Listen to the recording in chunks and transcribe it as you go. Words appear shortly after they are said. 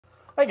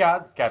Hey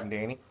guys, it's Captain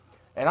Danny,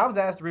 and I was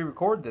asked to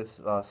re-record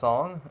this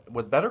song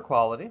with better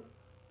quality.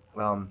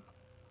 The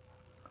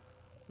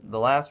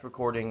last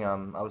recording,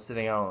 I was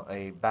sitting on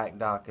a back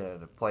dock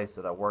at a place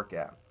that I work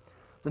at.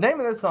 The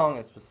name of this song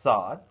is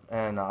Façade,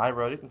 and I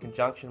wrote it in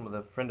conjunction with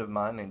a friend of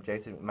mine named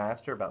Jason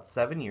McMaster about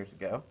 7 years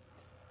ago.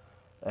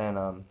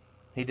 And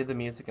he did the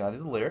music and I did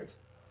the lyrics.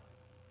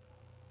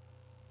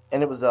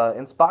 And it was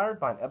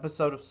inspired by an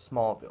episode of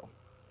Smallville.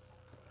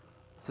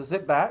 So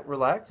sit back,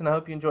 relax, and I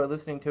hope you enjoy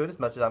listening to it as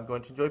much as I'm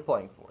going to enjoy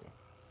playing for you.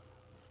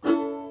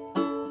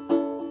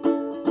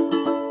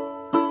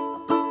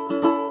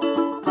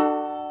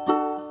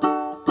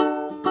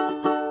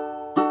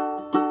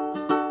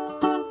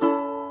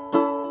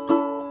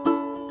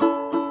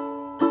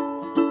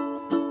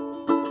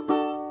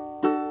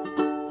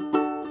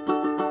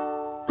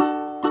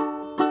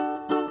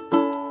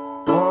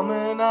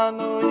 Woman, I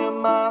know you're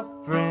my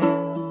friend.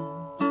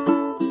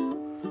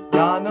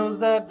 God knows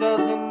that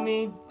doesn't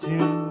need to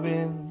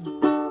end,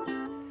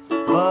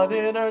 but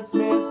it hurts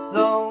me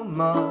so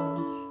much.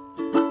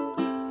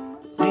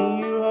 See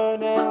you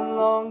hurt and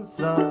long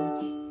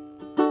such.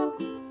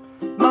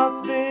 My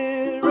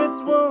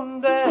spirit's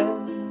wounded,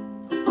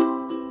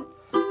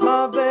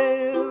 my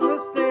veil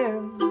is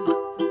thin.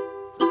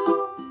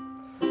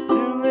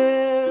 To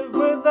live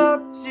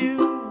without you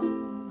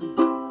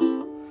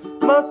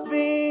must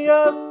be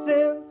a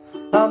sin.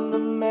 I'm the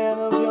man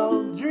of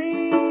your dreams,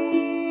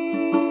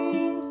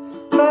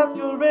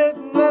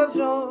 masquerading as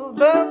your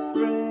best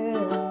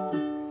friend.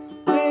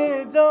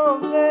 It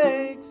don't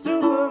take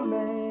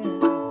Superman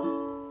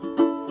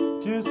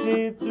to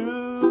see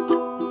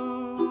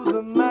through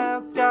the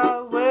mask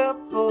I wear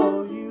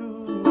for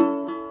you.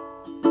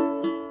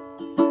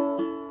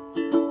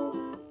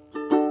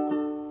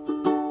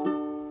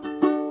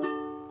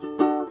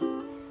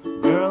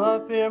 Girl, I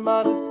fear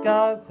my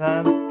disguise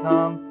has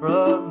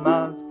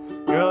compromised.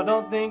 Girl,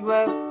 don't think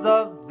less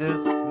of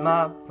this,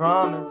 my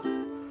promise.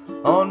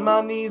 On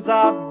my knees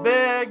I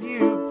beg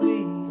you,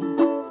 please.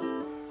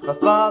 I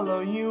follow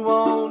you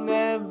on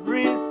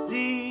every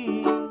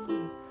sea.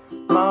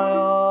 My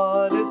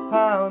heart is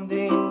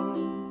pounding,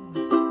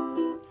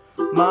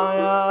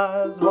 my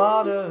eyes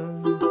water,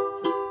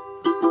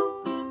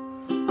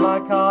 my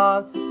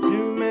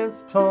costume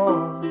is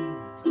torn,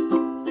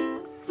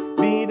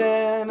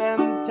 beaten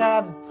and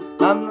tattered.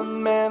 I'm the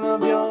man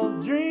of your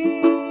dreams,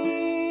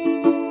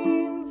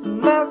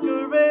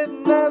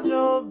 masquerading as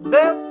your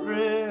best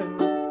friend.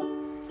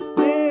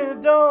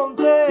 It don't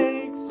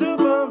take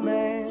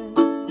Superman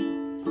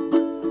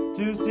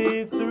to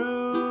see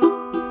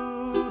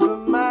through the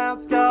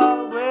mask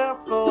I wear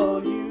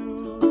for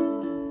you.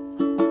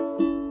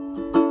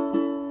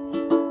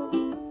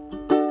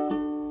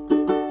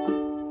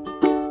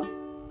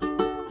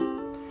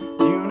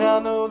 You now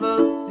know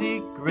the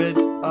secret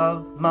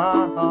of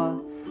my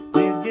heart.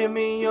 Please give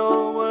me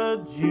your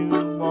word you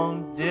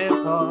won't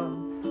depart.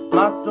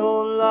 My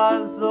soul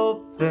lies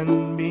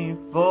open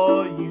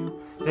before you.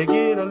 Take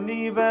it or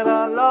leave it,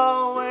 I'll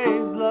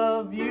always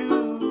love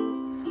you.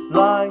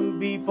 Lying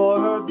before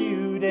her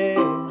beauty,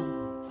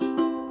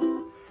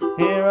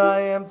 here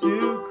I am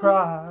to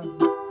cry.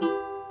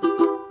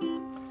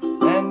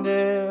 And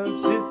if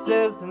she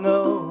says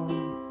no,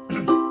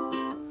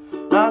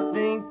 I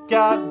think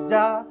I'd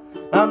die.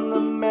 I'm the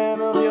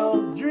man of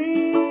your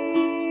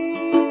dreams,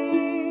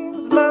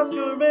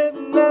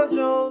 masquerading as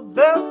your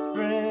best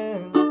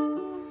friend.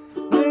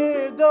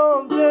 It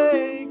don't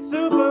take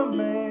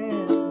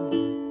Superman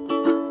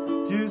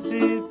to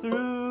see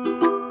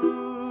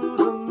through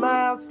the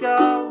mask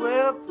I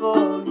wear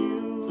for you.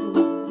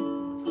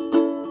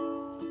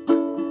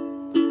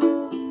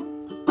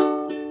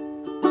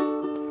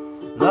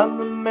 I'm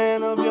the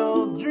man of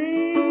your dreams.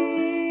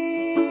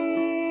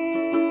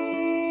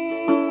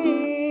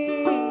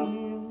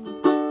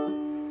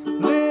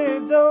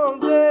 It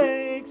don't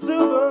take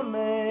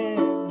Superman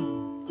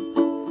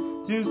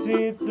to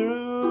see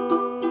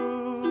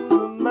through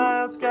the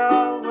mask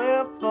I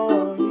wear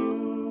for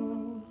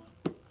you.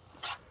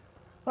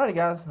 Alrighty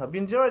guys, hope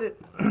you enjoyed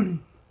it.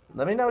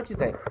 Let me know what you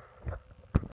think.